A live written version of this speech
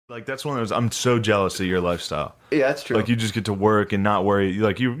Like, that's one of those, I'm so jealous of your lifestyle. Yeah, that's true. Like, you just get to work and not worry.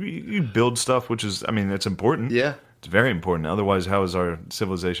 Like, you build stuff, which is, I mean, it's important. Yeah. It's very important. Otherwise, how is our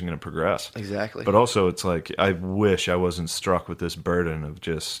civilization going to progress? Exactly. But also, it's like, I wish I wasn't struck with this burden of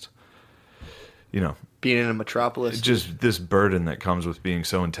just, being in a metropolis. just this burden that comes with being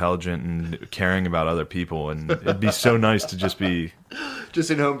so intelligent and caring about other people. And it'd be so nice to just be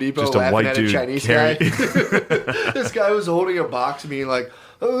just in Home Depot just a laughing white at dude a Chinese guy. carrying. This guy was holding a box being like,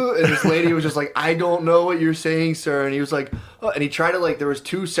 oh, and this lady was just like, I don't know what you're saying, sir. And he was like, oh, and he tried to like, there was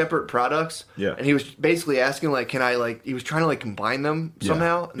 2 separate products. Yeah. And he was basically asking like, can I like, he was trying to like combine them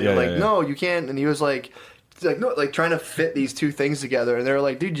somehow. And they were like, no, you can't. And he was like, no, like trying to fit these 2 things together. And they were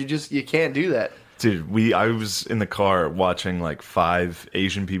like, dude, you can't do that. Dude, I was in the car watching like 5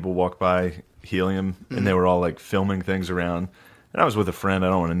 Asian people walk by helium, and they were all like filming things around. And I was with a friend, I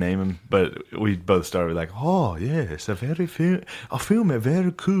don't want to name him, but we both started like, oh yes, a film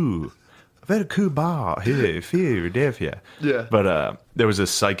very cool bar here, Philadelphia. Yeah. But there was a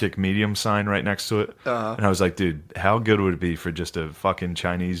psychic medium sign right next to it, and I was like, dude, how good would it be for just a fucking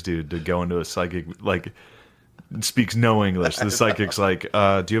Chinese dude to go into a psychic, like, speaks no English. The psychic's like,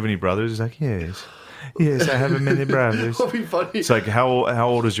 do you have any brothers? He's like, yes, I have many brothers. That'd be funny. It's like, how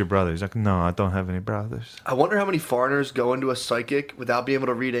old is your brother? He's like, no, I don't have any brothers. I wonder how many foreigners go into a psychic without being able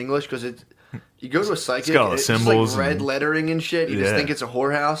to read English, because you go to a psychic, got all the it's symbols just like red and- lettering and shit. You just Yeah. think it's a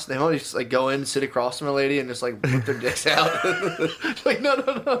whorehouse. They only just like go in, sit across from a lady, and just like whip their dicks out. Like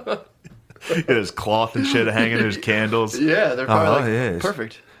no. There's cloth and shit hanging. There's candles. Yeah, they're probably like, yes.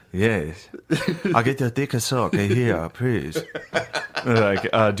 perfect. Yes. I'll get your dick a sock here, please. Like,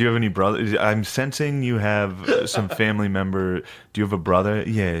 do you have any brothers? I'm sensing you have some family member. Do you have a brother?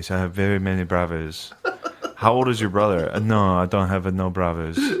 Yes, I have very many brothers. How old is your brother? No, I don't have no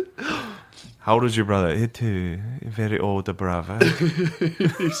brothers. How old is your brother? He too, very old brother.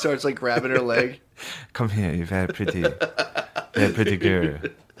 He starts like grabbing her leg. Come here, you're very pretty girl.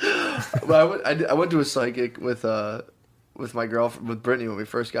 Well, I went to a psychic with my girlfriend, with Brittany, when we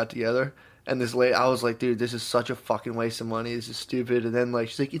first got together. And this lady, I was like, dude, this is such a fucking waste of money. This is stupid. And then like,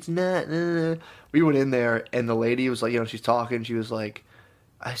 she's like, it's not. We went in there, and the lady was like, she's talking. She was like,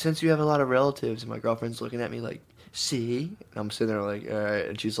 I sense you have a lot of relatives. And my girlfriend's looking at me like, see? And I'm sitting there like, all right.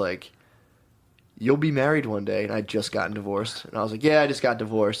 And she's like, you'll be married one day. And I'd just gotten divorced. And I was like, yeah, I just got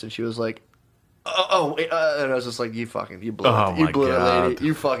divorced. And she was like, wait, and I was just like, you blew it. You blew it, lady.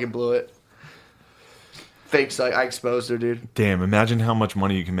 You fucking blew it. Fake psychic. I exposed her, dude. Damn, imagine how much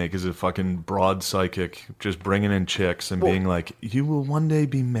money you can make as a fucking broad psychic, just bringing in chicks and being like, you will one day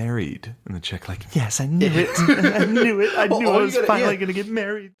be married. And the chick like, yes, I knew it. I knew it. I knew I was finally going to get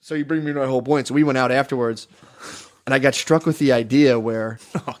married. So you bring me to my whole point. So we went out afterwards, and I got struck with the idea where...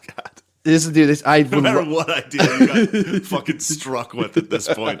 Oh, God. No matter what idea you got fucking struck with at this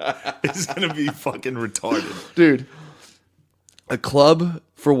point, it's going to be fucking retarded. Dude, a club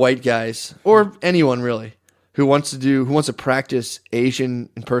for white guys, or anyone really, who wants to practice Asian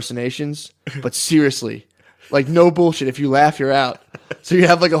impersonations, but seriously, like no bullshit. If you laugh, you're out. So you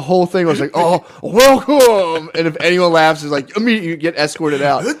have like a whole thing where it's like, oh, welcome, and if anyone laughs, it's like immediately you get escorted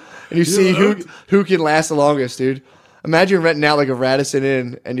out, and you see who can last the longest, dude. Imagine renting out like a Radisson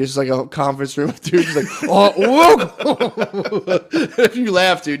Inn, and you're just like a conference room with dudes like, oh, welcome. If you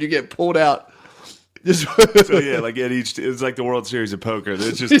laugh, dude, you get pulled out. So yeah, like at it's like the World Series of Poker.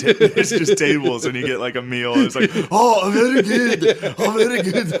 It's just tables, and you get like a meal. And it's like, oh, very good.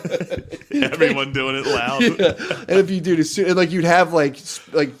 Everyone doing it loud. Yeah. And if you do, like you'd have like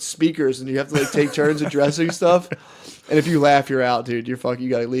speakers, and you have to like take turns addressing stuff. And if you laugh, you're out, dude. You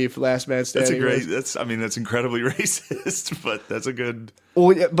gotta leave. Last man standing. That's incredibly racist, but that's a good.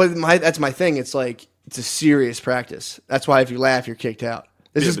 Well, yeah, but that's my thing. It's like it's a serious practice. That's why if you laugh, you're kicked out.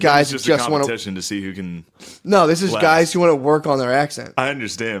 This is guys who just want to see who can. No, this is guys who want to work on their accent. I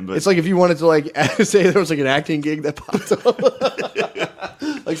understand, but it's like if you wanted to like say there was like an acting gig that popped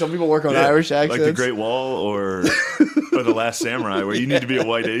up. Like some people work on Irish accents, like The Great Wall or The Last Samurai, where you need to be a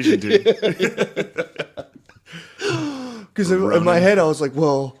white Asian dude. Because in my head I was like,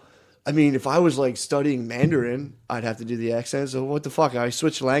 well, I mean, if I was like studying Mandarin, I'd have to do the accent. So what the fuck? I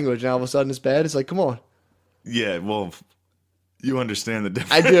switched language, and all of a sudden it's bad. It's like, come on. Yeah, well. You understand the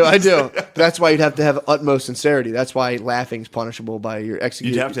difference. I do. That's why you'd have to have utmost sincerity. That's why laughing's punishable by your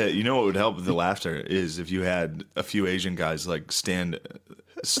execution. You'd have to. You know what would help with the laughter is if you had a few Asian guys like stand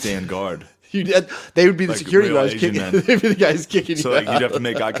guard. They would be the security guys kicking. They'd be the guys kicking you. So like you'd have to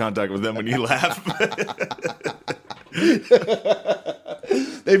make eye contact with them when you laugh.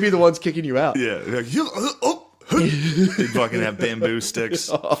 They'd be the ones kicking you out. Yeah. Like, They'd fucking have bamboo sticks,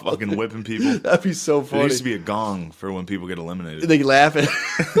 fucking whipping people. That'd be so funny. There used to be a gong for when people get eliminated. They laugh at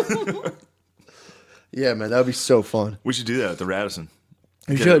Yeah, man, that would be so fun. We should do that at the Radisson.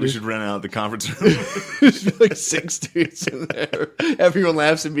 We should rent out the conference room. There's like 6 dudes in there. Everyone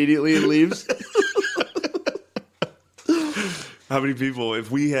laughs immediately and leaves. How many people?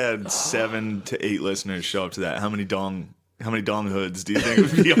 If we had 7 to 8 listeners show up to that, how many dong hoods do you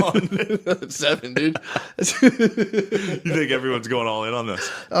think would be on? 7, dude. You think everyone's going all in on this?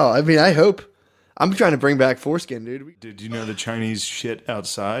 Oh, I mean, I hope. I'm trying to bring back foreskin, dude. Did you know the Chinese shit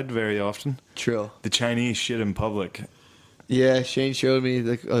outside very often? True. The Chinese shit in public. Yeah, Shane showed me.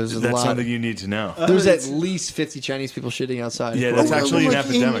 There's That's something you need to know. There's at least 50 Chinese people shitting outside. Yeah, that's actually an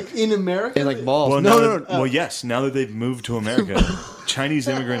epidemic. In America? And like balls. Well, No. Well, yes. Now that they've moved to America, Chinese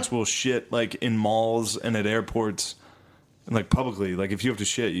immigrants will shit like in malls and at airports, and like publicly. Like if you have to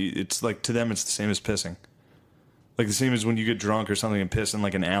shit, it's like to them it's the same as pissing. Like the same as when you get drunk or something and piss in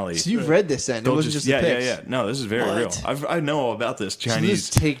like an alley. So you've read this then? It wasn't just a piss. Yeah. No, this is very real. I know all about this So Chinese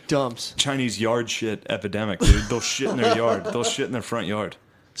just take dumps. Chinese yard shit epidemic, dude. They'll shit in their yard. They'll shit in their front yard.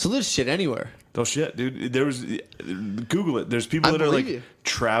 So there's shit anywhere. They'll shit, dude. Google it. There's people that are like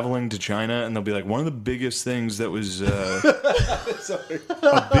traveling to China, and they'll be like, one of the biggest things that was a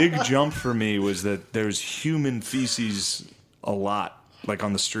big jump for me was that there's human feces a lot, like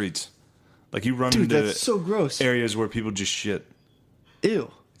on the streets. Like you run into that's so gross. areas where people just shit. Ew.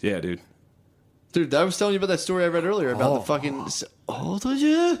 Yeah, dude. Dude, I was telling you about that story I read earlier about the fucking. Oh, did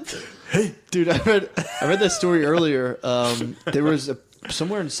you? Hey, dude, I read that story earlier. There was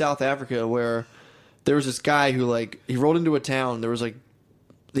somewhere in South Africa where there was this guy who he rolled into a town. There was like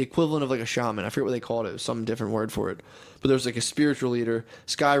the equivalent of like a shaman. I forget what they called it. It was some different word for it. But there was like a spiritual leader.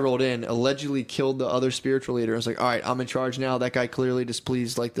 This guy rolled in, allegedly killed the other spiritual leader. And was like, all right, I'm in charge now. That guy clearly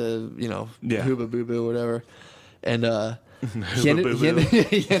displeased like the hooba boo boo whatever. And he ended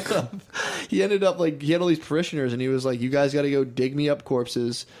up like he had all these parishioners, and he was like, you guys got to go dig me up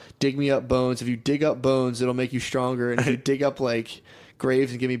corpses, dig me up bones. If you dig up bones, it'll make you stronger. And if you dig up like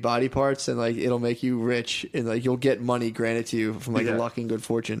graves and give me body parts, and like it'll make you rich, and like you'll get money granted to you from like luck and good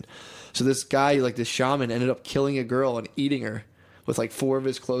fortune. So this guy, like this shaman, ended up killing a girl and eating her with like 4 of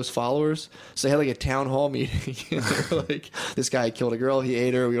his close followers. So they had like a town hall meeting. And they were like, this guy killed a girl, he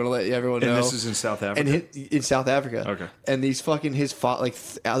ate her, we want to let everyone know. And this is in South Africa? In South Africa. Okay. And these fucking,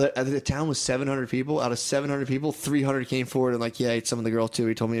 the town was 700 people. Out of 700 people, 300 came forward and like, yeah, I ate some of the girl too.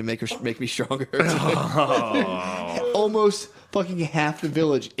 He told me to make me stronger. Almost fucking half the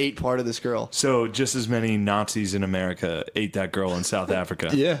village ate part of this girl. So just as many Nazis in America ate that girl in South Africa.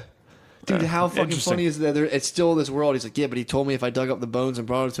 Yeah. Dude, how fucking funny is that? It's still in this world. He's like, yeah, but he told me if I dug up the bones and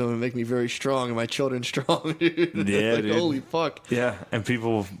brought it to him, it would make me very strong and my children strong. Dude. Yeah, like, dude. Holy fuck. Yeah, and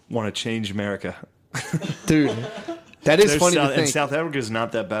people want to change America. Dude, that is funny to think. And South Africa is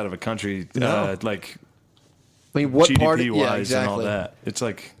not that bad of a country, no. like I mean, what GDP part? wise Yeah, exactly. and all that. It's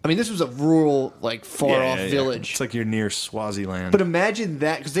like, I mean, this was a rural, like far-off village. It's like you're near Swaziland. But imagine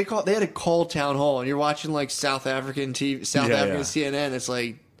that, because they had to call town hall, and you're watching like South African CNN. It's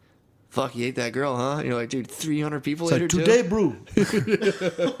like, fuck, you ate that girl, huh? And you're like, dude, 300 people ate her too? Today, bro.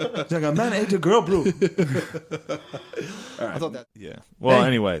 It's like, a man ate a girl, bro. All right. I thought that. Yeah. Well, Hey.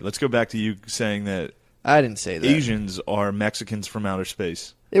 anyway, let's go back to you saying that I didn't say that. Asians are Mexicans from outer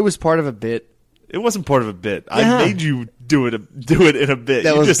space. It was part of a bit. It wasn't part of a bit. Yeah. I made you do it in a bit.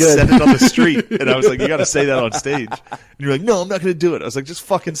 That you was just good. said it on the street, and I was like, "You got to say that on stage." And you're like, "No, I'm not going to do it." I was like, "Just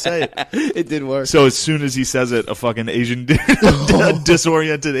fucking say it." It did work. So as soon as he says it, a fucking Asian, a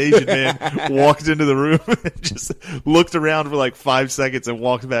disoriented Asian man walked into the room and just looked around for like 5 seconds and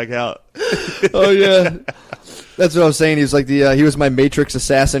walked back out. Oh yeah, that's what I was saying. He was like he was my Matrix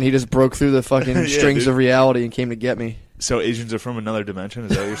assassin. He just broke through the fucking strings of reality and came to get me. So Asians are from another dimension?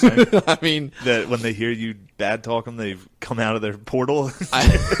 Is that what you're saying? I mean, that when they hear you bad talk them, they've come out of their portal? Fuck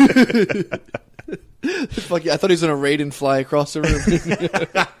yeah, I thought he was going to raid and fly across the room.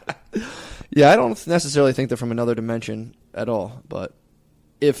 Yeah, I don't necessarily think they're from another dimension at all. But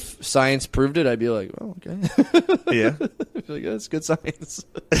if science proved it, I'd be like, oh, okay. Yeah? I'd be like, that's good science.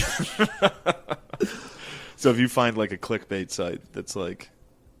 So if you find like a clickbait site that's like,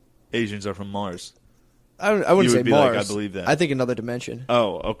 Asians are from Mars. I wouldn't say be Mars. like, I believe that. I think another dimension.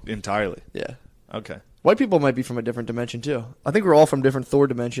 Oh, entirely. Yeah. Okay. White people might be from a different dimension, too. I think we're all from different Thor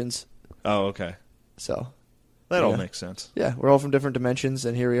dimensions. Oh, okay. So. That all makes sense. Yeah, we're all from different dimensions,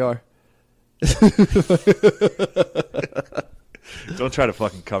 and here we are. Don't try to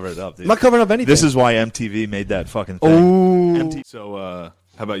fucking cover it up, dude. I'm not covering up anything. This is why MTV made that fucking thing. Oh. So,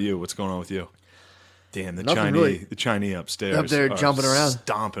 how about you? What's going on with you? Damn, the Nothing Chinese, really. the Chinese upstairs Up there are jumping around.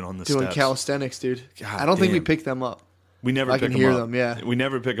 stomping on the Doing steps. calisthenics, dude. God I don't think we damn. picked them up. We never I pick can them hear up. them, yeah. We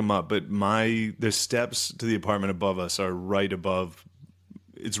never pick them up, but the steps to the apartment above us are right above.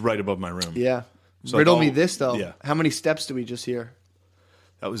 It's right above my room. Yeah. So Riddle like me all- this, though. Yeah, How many steps do we just hear?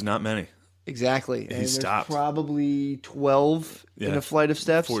 that was not many. Exactly. And there's stopped. probably 12 in Yeah. a flight of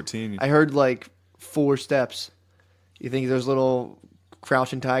steps. 14. I heard like 4 steps. You think there's a little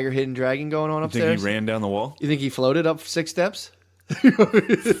crouching tiger, hidden dragon going on You upstairs? think he ran down the wall? You think he floated up 6 steps?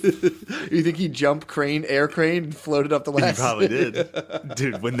 You think he jumped air crane, and floated up the last? He probably did,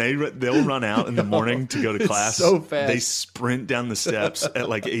 dude. When they'll run out in the morning to go to class, so fast. They sprint down the steps at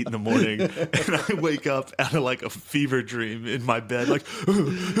like 8 in the morning, and I wake up out of like a fever dream in my bed, like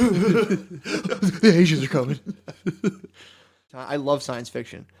The Asians are coming. I love science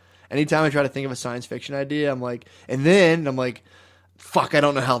fiction. Anytime I try to think of a science fiction idea, I'm like, fuck, I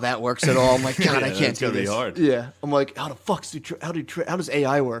don't know how that works at all. I'm like, God, Yeah, I can't that's do gotta be this. hard. Yeah, I'm like, how does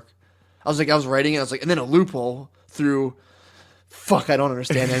AI work? I was writing it. I was like, and then a loophole through. Fuck, I don't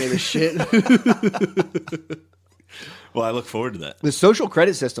understand any of this shit. well, I look forward to that. The social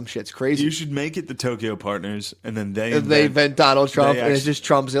credit system shit's crazy. You should make it the Tokyo Partners, and then they They invent Donald Trump, they and it's just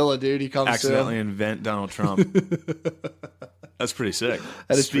Trumpzilla, dude. He comes accidentally to invent Donald Trump. That's pretty sick.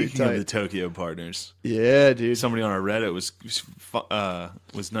 That is pretty Speaking of tight. the Tokyo Partners, Yeah, dude. somebody on our Reddit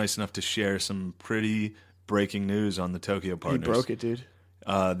was nice enough to share some pretty breaking news on the Tokyo He Partners. broke it, dude.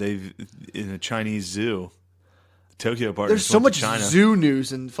 They've in a Chinese zoo. The Tokyo Partners. There's so went to much China. zoo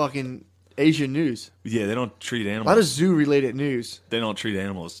news and fucking Asian news. Yeah, they don't treat A animals. lot of zoo related news. They don't treat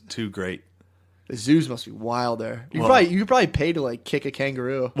animals too great. The zoos must be wild there. You Well- could probably pay to like kick a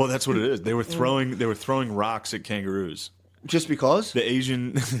kangaroo Well, that's what it is. They were throwing rocks at kangaroos. just because.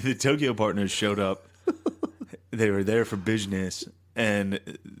 The Tokyo Partners showed up. They were there for business, and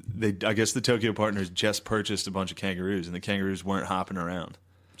I guess the Tokyo Partners just purchased a bunch of kangaroos, and the kangaroos weren't hopping around.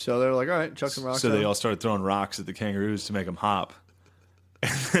 So they're like, all right, chuck some rocks. So they at all 'em. started throwing rocks at the kangaroos to make them hop.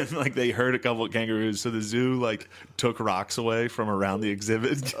 And then, like, they hurt a couple of kangaroos, so the zoo like took rocks away from around the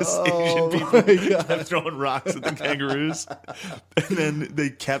exhibit. Just Asian people kept throwing rocks at the kangaroos, and then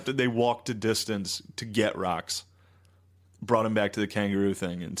they walked a distance to get rocks. Brought them back to the kangaroo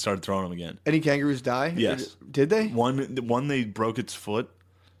thing and started throwing them again. Any kangaroos die? Yes. Did they? One they broke its foot,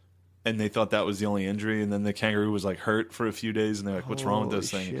 and they thought that was the only injury. And then the kangaroo was like hurt for a few days, and they're like, "What's wrong with this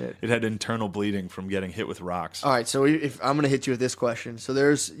Holy thing?" shit. It had internal bleeding from getting hit with rocks. All right, so if I'm gonna hit you with this question, so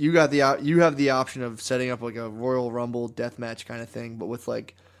you have the option of setting up like a Royal Rumble deathmatch kind of thing, but with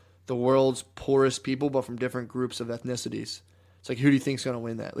like the world's poorest people, but from different groups of ethnicities. It's like, who do you think's gonna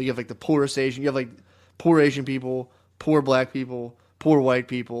win that? Like, you have like the poorest Asian, you have like poor Asian people, poor black people, poor white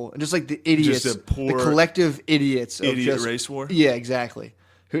people, and just like the idiots, Just a poor the collective idiots of idiot just, race war? Yeah, exactly.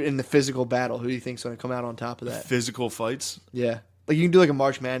 Who in the physical battle? Who do you think's gonna come out on top of that? Physical fights. Yeah, like you can do like a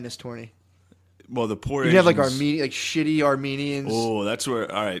March Madness tourney. Well, the poor You can have like Asians- shitty Armenians. Oh, that's where.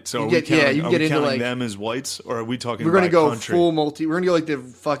 All right, so You are get- we yeah, counting, you can are get we into, counting like- them as whites, or are we talking? We're gonna by go country? full multi. We're gonna go like the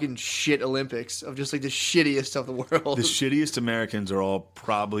fucking shit Olympics of just like the shittiest of the world. The shittiest Americans are all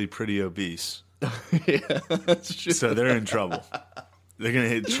probably pretty obese, Yeah, that's true. so they're in trouble. They're gonna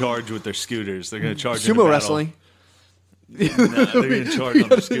hit charge with their scooters. They're gonna charge into Sumo battle. wrestling. Nah, they're gonna charge on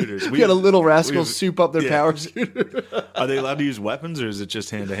their scooters. We got a little rascal we've- soup up their yeah. power scooter. Are they allowed to use weapons, or is it just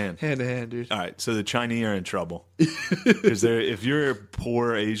hand to hand? Hand to hand, dude. All right, so the Chinese are in trouble because if you're a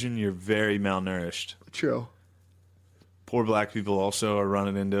poor Asian, you're very malnourished. True. Poor black people also are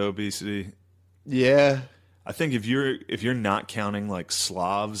running into obesity. Yeah. I think if you're not counting like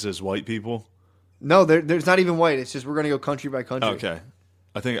Slavs as white people, No, there's not even white. It's just we're gonna go country by country. okay,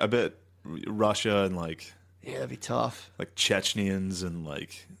 I bet Russia and like Yeah, that'd be tough. Chechenians and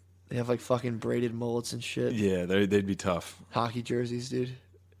like They have like fucking braided mullets and shit. yeah, they'd be tough. Hockey jerseys, dude.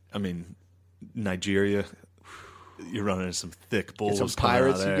 I mean, Nigeria, you're running into some thick Get bulls. some coming out of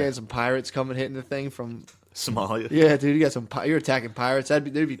pirates. You there. get some pirates coming hitting the thing from. Somalia. Yeah, dude. You got some. You're attacking pirates. They'd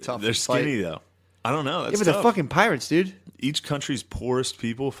be tough. They're to fight. skinny though. I don't know. Yeah, That's but they're tough. fucking pirates, dude. Each country's poorest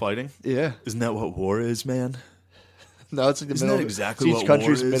people fighting. Yeah. Isn't that what war is, man? No, it's like the Isn't middle. that exactly it's what each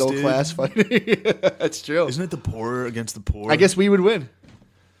country's war is, middle dude? class fighting. That's true. Isn't it the poor against the poor? I guess we would win.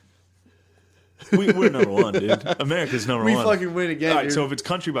 we're number one, dude. America's number We one. fucking win again, All right, dude. so if it's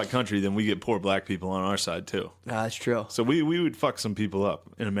country by country, then we get poor black people on our side too. Nah, that's true. So we would fuck some people up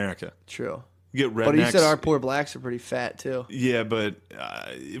in America. True. You get rednecks. But you said our poor blacks are pretty fat too. Yeah, but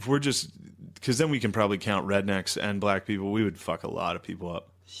if we're just because then we can probably count rednecks and black people. We would fuck a lot of people up.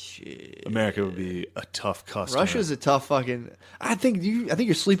 Shit. America would be a tough customer. Russia's a tough fucking. I think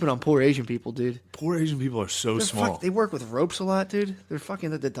you're sleeping on poor Asian people, dude. Poor Asian people are so They're small. they work with ropes a lot, dude. They're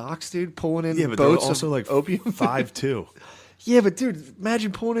fucking at the docks, dude, pulling in but boats they're also of like opium. 5'2". Yeah, but dude,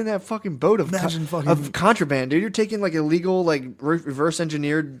 imagine pulling in that fucking boat of of contraband, dude. You're taking like illegal, like reverse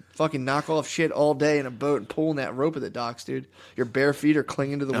engineered fucking knockoff shit all day in a boat and pulling that rope at the docks, dude. Your bare feet are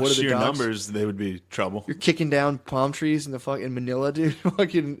clinging to the wood of the sheer docks. numbers, they would be trouble. You're kicking down palm trees in the fucking Manila, dude.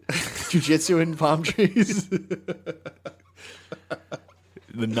 Fucking jujitsu in palm trees.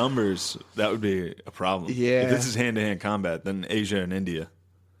 The numbers, that would be a problem. Yeah. If this is hand-to-hand combat, then Asia and India.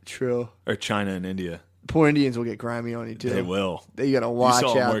 True. Or China and India. Poor Indians will get grimy on you too. They will. You gotta watch out. You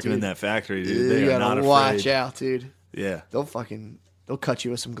saw them working dude. in that factory, dude. They you are gotta not afraid. watch out, dude. Yeah. They'll cut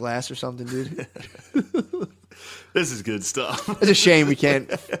you with some glass or something, dude. This is good stuff. It's a shame we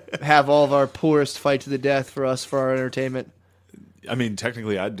can't have all of our poorest fight to the death for our entertainment. I mean,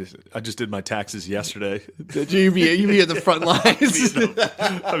 technically, I just did my taxes yesterday. You be at the front lines.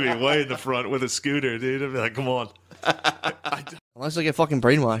 I mean, way in the front with a scooter, dude. I'd be like, come on. Unless I get fucking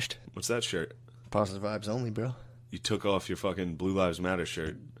brainwashed. What's that shirt? Positive vibes only, bro. You took off your fucking Blue Lives Matter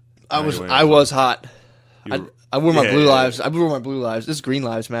shirt. I was hot. I wore my blue lives. Yeah. I wore my blue lives. This is Green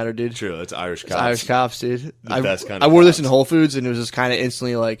Lives Matter, dude. True, that's Irish cops. It's Irish cops, dude. The best kind I of wore this cops. in Whole Foods, and it was just kind of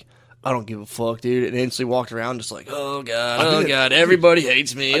instantly like, I don't give a fuck, dude. And instantly walked around just like, oh god, everybody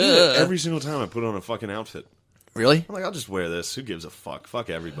hates me. I do that every single time I put on a fucking outfit. Really? I'm like, I'll just wear this. Who gives a fuck? Fuck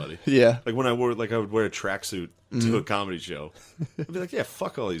everybody. Yeah. Like when I would wear a tracksuit to a comedy show. I'd be like, yeah,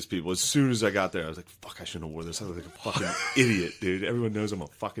 fuck all these people. As soon as I got there, I was like, fuck, I shouldn't have worn this. I look like a fucking idiot, dude. Everyone knows I'm a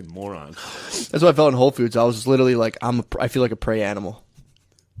fucking moron. That's what I felt in Whole Foods. I was literally like, I feel like a prey animal.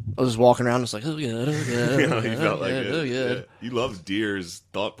 I was just walking around just like, oh yeah, oh yeah, You know, you felt like it. oh yeah. Yeah. You love deer's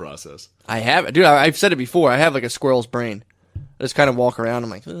thought process. I have, dude. I've said it before. I have like a squirrel's brain. I just kind of walk around. I'm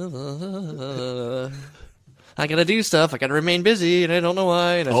like, I gotta do stuff. I gotta remain busy, and I don't know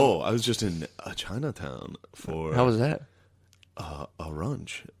why. And I was just in Chinatown for how was that? a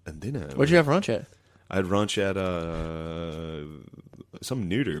lunch and dinner. Where'd you have lunch at? I had lunch at some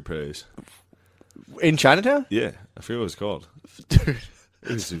neuter place. In Chinatown? Yeah, I forget what it's called. Dude, It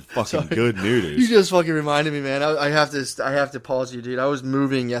was fucking good neuters. you just fucking reminded me, man. I have to pause you, dude. I was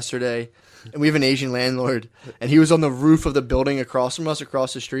moving yesterday, and we have an Asian landlord, and he was on the roof of the building across from us,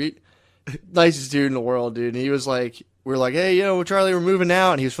 across the street. Nicest dude in the world, dude. And he was like, we're like, hey, Charlie, we're moving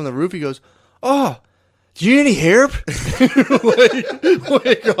now. And he was from the roof. He goes, oh, do you need any help?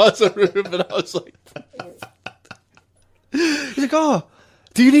 way across the roof, and I was like, he's like, oh,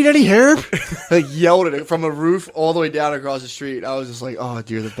 do you need any help? Like yelled at it from a roof all the way down across the street. I was just like, oh, dude,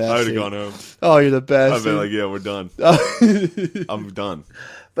 you're the best. I would have dude. gone home. Oh, you're the best. I've been dude. like, yeah, we're done. I'm done.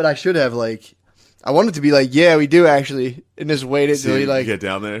 But I should have I wanted to be like, yeah, we do actually, and just waited See, till he get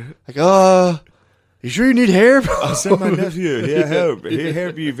down there. You sure you need help? I'll send my nephew. He'll help. He'll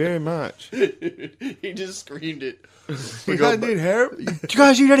help you very much. He just screamed it. You guys need help? Do you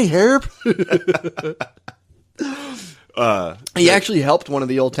guys need any help? He actually helped one of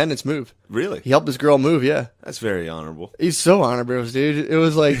the old tenants move. Really? He helped this girl move, yeah. That's very honorable. He's so honorable, dude. It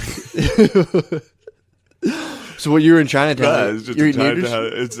was like... So what, you were in Chinatown? It's just You're a eating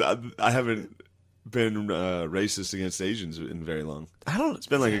noodles? Chinatown. I haven't been racist against Asians in very long. It's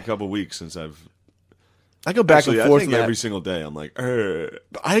been like a couple weeks since I go back Actually, and forth I think on that. every single day I'm like,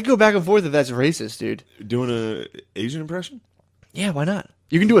 I go back and forth if that's racist, dude. doing a Asian impression? Yeah, why not?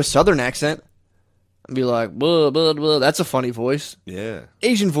 You can do a southern accent and be like, blah, blah, blah. That's a funny voice. Yeah.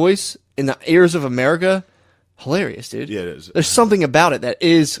 Asian voice in the ears of America, hilarious, dude. Yeah, it is. There's something about it that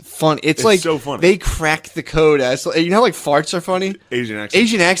is fun. It's like so funny. they cracked the code as how like farts are funny. Asian accents.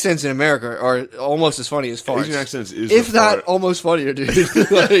 Asian accents in America are almost as funny as farts. Asian accents is if the not fart. almost funnier, dude.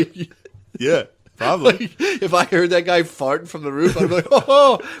 Like, Yeah, probably. like, if I heard that guy farting from the roof, I'd be like,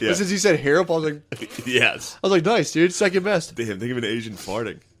 oh. Yeah. But since he said hair up, I was Yes. like, nice, dude. Second best. Damn, think of an Asian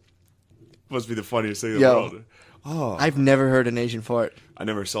farting. Must be the funniest thing in the Yo. world. Oh, I've never heard an Asian fart. I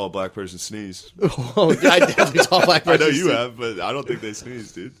never saw a black person sneeze. Oh, I definitely saw a black I person. know you have, but I don't think they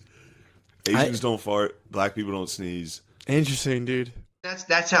sneeze, dude. Asians don't fart. Black people don't sneeze. Interesting, dude.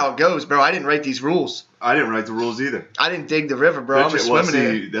 That's how it goes, bro. I didn't write these rules. I didn't write the rules either. I didn't dig the river, bro. I'm swimming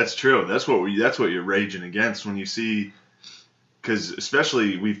in it. That's true. That's what you're raging against when you see, because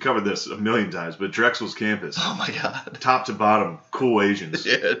especially we've covered this a million times, but Drexel's campus, Oh my god. top to bottom, cool Asians.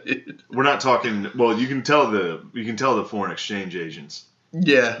 Yeah, dude. We're not talking. Well, you can tell the foreign exchange Asians.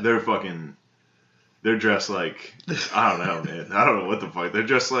 Yeah. They're dressed like, I don't know, man. I don't know what the fuck. They're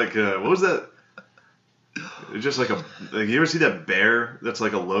dressed like what was that? They're just like you ever see that bear that's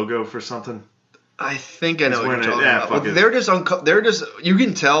like a logo for something? I think I know It's what when you're talking yeah, about. fuck But it. they're just. You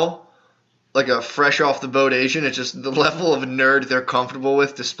can tell, like a fresh off the boat Asian. It's just the level of nerd they're comfortable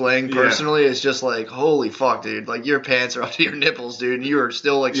with displaying Yeah. personally is just like, holy fuck, dude! Like your pants are up to your nipples, dude, and you are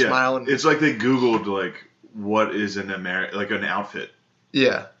still like smiling. It's like they Googled like what is an like an outfit,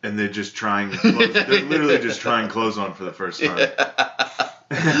 Yeah. and they're just trying. They're literally just trying clothes on for the first time,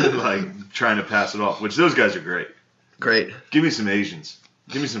 like trying to pass it off. Which those guys are great. Great. Give me some Asians.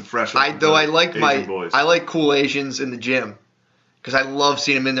 Give me some fresh. I like Asian boys. I like cool Asians in the gym. Because I love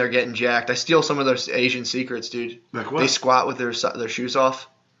seeing them in there getting jacked. I steal some of those Asian secrets, dude. Like what? They squat with their shoes off.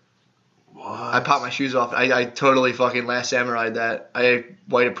 What? I pop my shoes off. I totally fucking Last Samurai that. I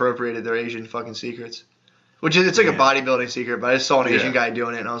white appropriated their Asian fucking secrets. Which is, it's like a bodybuilding secret, but I just saw an Asian guy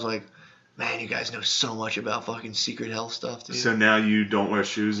doing it, and I was like, man, you guys know so much about fucking secret health stuff, dude. So now you don't wear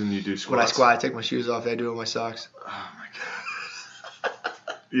shoes and you do squats? When I squat, I take my shoes off. I do it with my socks. Oh my god.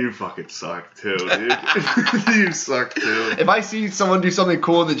 You fucking suck too, dude. You suck too. If I see someone do something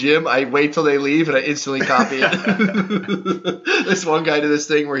cool in the gym, I wait till they leave and I instantly copy it. This one guy did this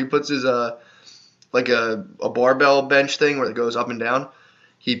thing where he puts his like a barbell bench thing where it goes up and down.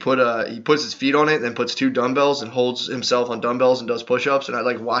 He puts his feet on it and then puts 2 dumbbells and holds himself on dumbbells and does push-ups. And I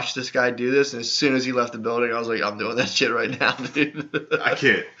like watched this guy do this, and as soon as he left the building, I was like, I'm doing that shit right now, dude. I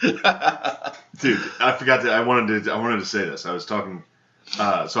can't. Dude, I forgot that I wanted to say this. I was talking.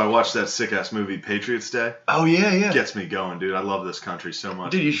 So I watched that sick ass movie Patriots Day. Oh yeah, yeah. Gets me going, dude. I love this country so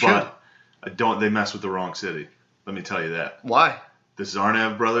much. Dude, you should. But I don't. They mess with the wrong city. Let me tell you that. Why? The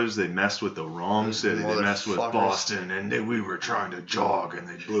Zarnav brothers, they messed with the wrong Those city. They messed with motherfuckers. Boston, and we were trying to jog, and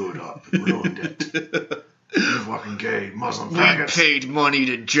they blew it up and ruined it. You fucking gay Muslim faggots. paid money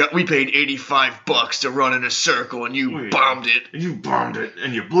we paid $85 to run in a circle, and you bombed it. You bombed it,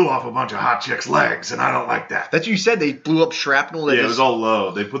 and you blew off a bunch of hot chicks' legs, and I don't like that. That's what you said. They blew up shrapnel. Yeah, it was all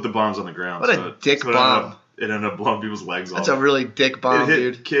low. They put the bombs on the ground. What a dick bomb. It ended up blowing people's legs off. That's a really dick bomb, it hit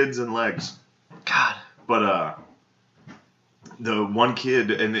dude. kids and legs. God. But the one kid,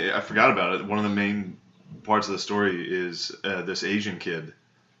 and I forgot about it, one of the main parts of the story is this Asian kid.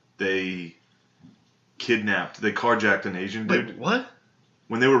 They carjacked an Asian dude. Wait, what?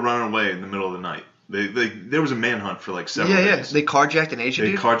 When they were running away in the middle of the night. There was a manhunt for like several days. They carjacked an Asian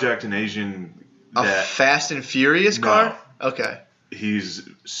They dude? carjacked an Asian A Fast and Furious car? Okay. He's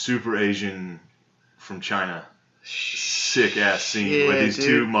super Asian from China. Sick ass scene where these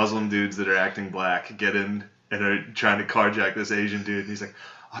 2 Muslim dudes that are acting black get in and are trying to carjack this Asian dude. And he's like,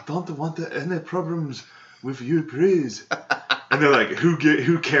 I don't want any problems with you, please. And they're like,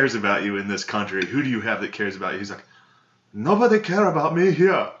 who cares about you in this country? Who do you have that cares about you? He's like, nobody care about me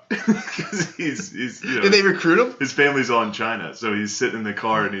here. Because he's you know, Did they recruit him? his family's all in China. So he's sitting in the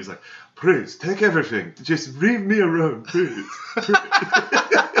car and he's like, please, take everything. Just leave me alone, please. And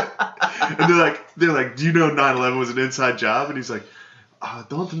they're like, do you know 9/11 was an inside job? And he's like, I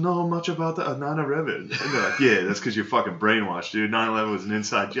don't know much about the 9/11. And they're like, yeah, that's because you're fucking brainwashed, dude. 9/11 was an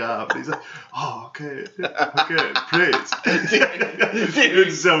inside job. And he's like, oh, okay, please.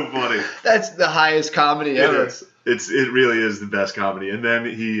 It's so funny. That's the highest comedy ever. It really is the best comedy. And then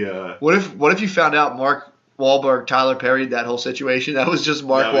he. What if you found out Mark Wahlberg, Tyler Perry, that whole situation? That was just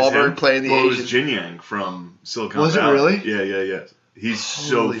Mark Wahlberg playing the Asian. Well, it was Jin Yang from Silicon Valley. Was it really? Yeah. He's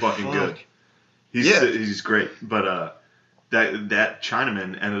Holy so fucking fuck. good. He's great. But that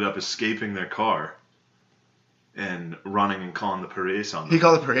Chinaman ended up escaping their car and running and calling the police on them. He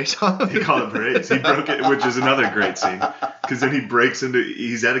called the police on them? He called the police. He broke it, which is another great scene. Because then he breaks into.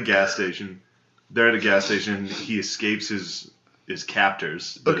 He's at a gas station. They're at a gas station. He escapes his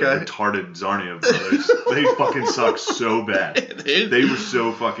captors, the retarded Zarnav brothers. They fucking suck so bad. They were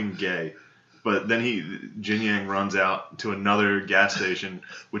so fucking gay. But then Jin Yang runs out to another gas station,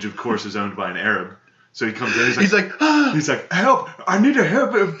 which of course is owned by an Arab. So he comes in. He's like, help! I need a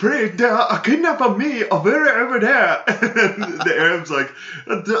help! Please, there are a kidnapper me over there. And the Arab's like,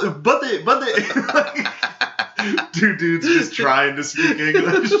 buddy. Two dudes just trying to speak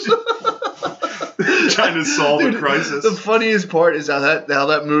English. Trying to solve a crisis. The funniest part is how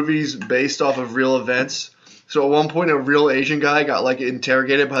that movie's based off of real events. So at one point, a real Asian guy got like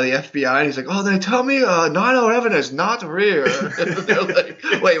interrogated by the FBI, and he's like, "Oh, they tell me 9/11 is not real." They're like,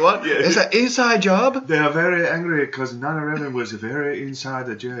 "Wait, what? Yeah. Is that inside job?" They are very angry because 9/11 was very inside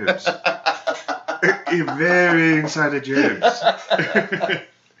the jokes. Very inside the jokes.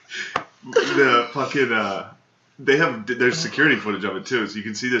 The fucking there's security footage of it too, so you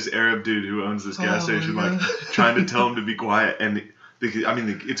can see this Arab dude who owns this gas station like trying to tell him to be quiet, and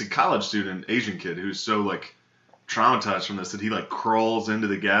it's a college student, Asian kid who's so like traumatized from this that he like crawls into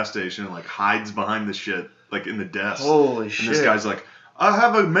the gas station and like hides behind the shit like in the desk. Holy shit! And this guy's like, I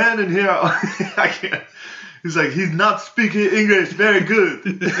have a man in here. I can't. He's like, he's not speaking English very good.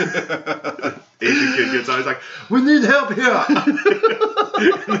 Asian kid gets on. He's like, we need help here. And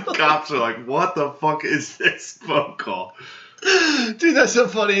the cops are like, what the fuck is this phone call? Dude, that's the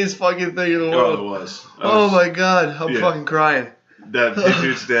funniest fucking thing in the world. Oh, it was. Oh my god, I'm fucking crying. That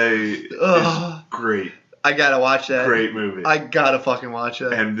Patriots Day is great. I gotta watch that. Great movie. I gotta fucking watch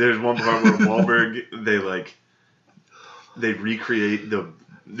that. And there's one part where Wahlberg, they recreate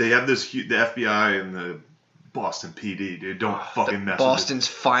they have the FBI and the Boston PD, dude. Don't fucking mess Boston's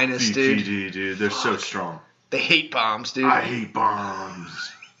with finest, dude. BPD, dude. They're so strong. They hate bombs, dude. I hate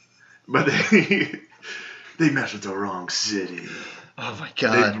bombs. But they mess with the wrong city. Oh my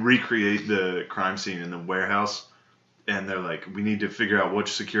god. They recreate the crime scene in the warehouse, and they're like, we need to figure out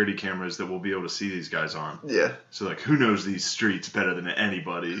which security cameras that we'll be able to see these guys on. Yeah. So, like, who knows these streets better than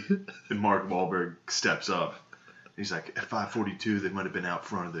anybody? And Mark Wahlberg steps up. He's like, at 5:42, they might have been out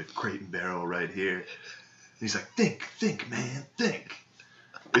front of the Crate and Barrel right here. And he's like, think, man, think.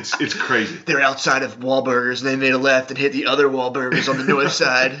 It's crazy. They're outside of Wahlburgers, and they made a left and hit the other Wahlburgers on the north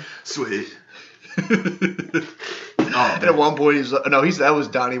side. Sweet. And at one point, that was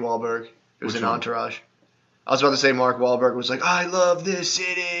Donnie Wahlberg. It was an Entourage. I was about to say Mark Wahlberg was like, I love this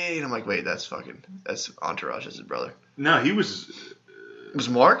city. And I'm like, wait, that's Entourage. That's his brother. No, he was... Was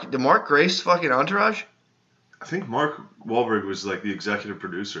Mark? Did Mark grace fucking Entourage? I think Mark Wahlberg was like the executive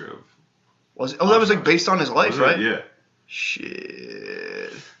producer of... That was like based on his life, right? Yeah.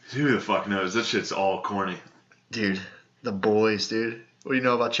 Shit. Who the fuck knows? That shit's all corny. Dude, The Boys, dude. What do you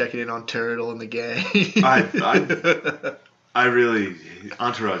know about checking in on Turtle and the gang?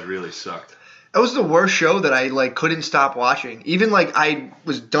 Entourage really sucked. That was the worst show that I like couldn't stop watching. Even like I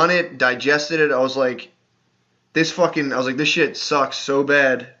was done it, digested it. I was like, this shit sucks so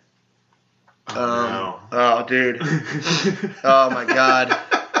bad. No. Oh, dude. Oh my god.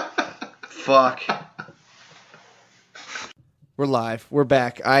 Fuck. We're live. We're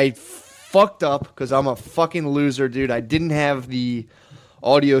back. I fucked up because I'm a fucking loser, dude. I didn't have the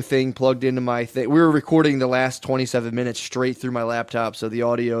audio thing plugged into my thing. We were recording the last 27 minutes straight through my laptop, so the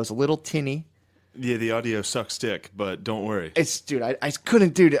audio is a little tinny. Yeah, the audio sucks dick, but don't worry. Dude, I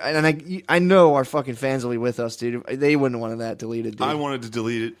couldn't, dude. And I know our fucking fans will be with us, dude. They wouldn't want that deleted, dude. I wanted to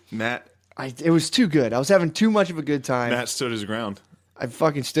delete it. Matt. It was too good. I was having too much of a good time. Matt stood his ground. I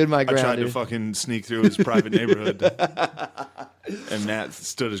fucking stood my ground. I tried dude. to fucking sneak through his private neighborhood. And Matt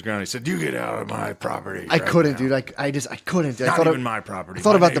stood his ground. He said, you get out of my property. I couldn't, dude. I couldn't. Not even my property. I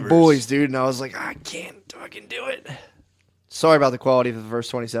thought about the boys, dude, and I was like, I can't fucking do it. Sorry about the quality of the first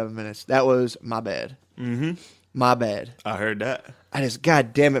 27 minutes. That was my bad. Mm-hmm. My bad. I heard that.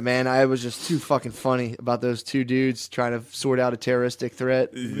 God damn it, man. I was just too fucking funny about those two dudes trying to sort out a terroristic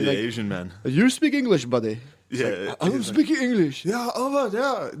threat. The Asian men. You speak English, buddy. Yeah. Like, I'm speaking English. Yeah, over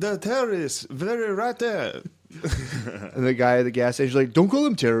there. The terrorists. Very right there. And the guy at the gas station like, don't call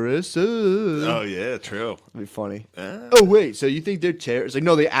them terrorists. Oh, yeah, true. That'd be funny. Oh, wait. So you think they're terrorists? Like,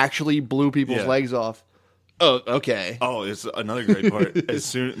 no, they actually blew people's legs off. Oh, okay. Oh, it's another great part. As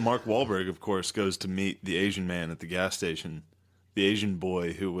soon Mark Wahlberg, of course, goes to meet the Asian man at the gas station, the Asian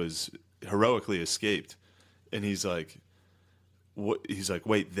boy who was heroically escaped, and he's like, "What?" He's like,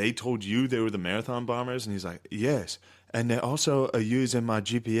 "Wait, they told you they were the marathon bombers?" And he's like, "Yes, and they also are using my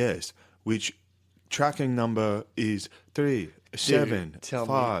GPS, which tracking number is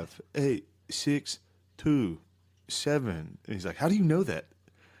 3758627." And he's like, "How do you know that?"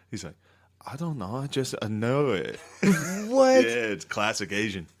 He's like, I don't know. I know it. What? Yeah, it's classic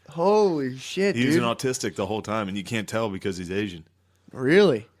Asian. Holy shit, He dude. was an autistic the whole time, and you can't tell because he's Asian.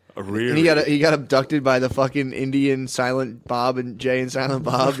 Really? Really? And he got abducted by the fucking Indian Silent Bob and Jay and Silent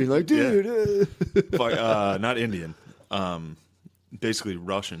Bob. He's like, dude. Not Indian. Basically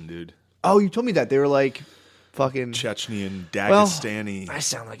Russian, dude. Oh, you told me that. They were like fucking Chechnyan, Dagestani. I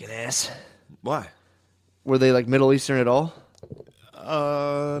sound like an ass. Why? Were they like Middle Eastern at all?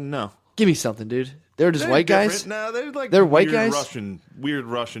 No. Give me something, dude. They're just white different. guys? No, they're like white guys? Weird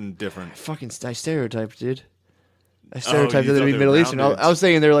Russian different. I stereotyped, dude. I stereotyped you that thought they'd be they were Middle Eastern. brown dudes. I was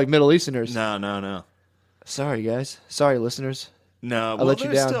thinking they're like Middle Easterners. No. Sorry, guys. Sorry, listeners. No, I'll let you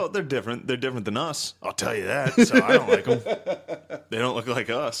down. They're different. They're different than us. I'll tell you that. So I don't like them. They don't look like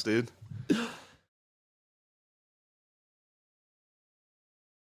us, dude.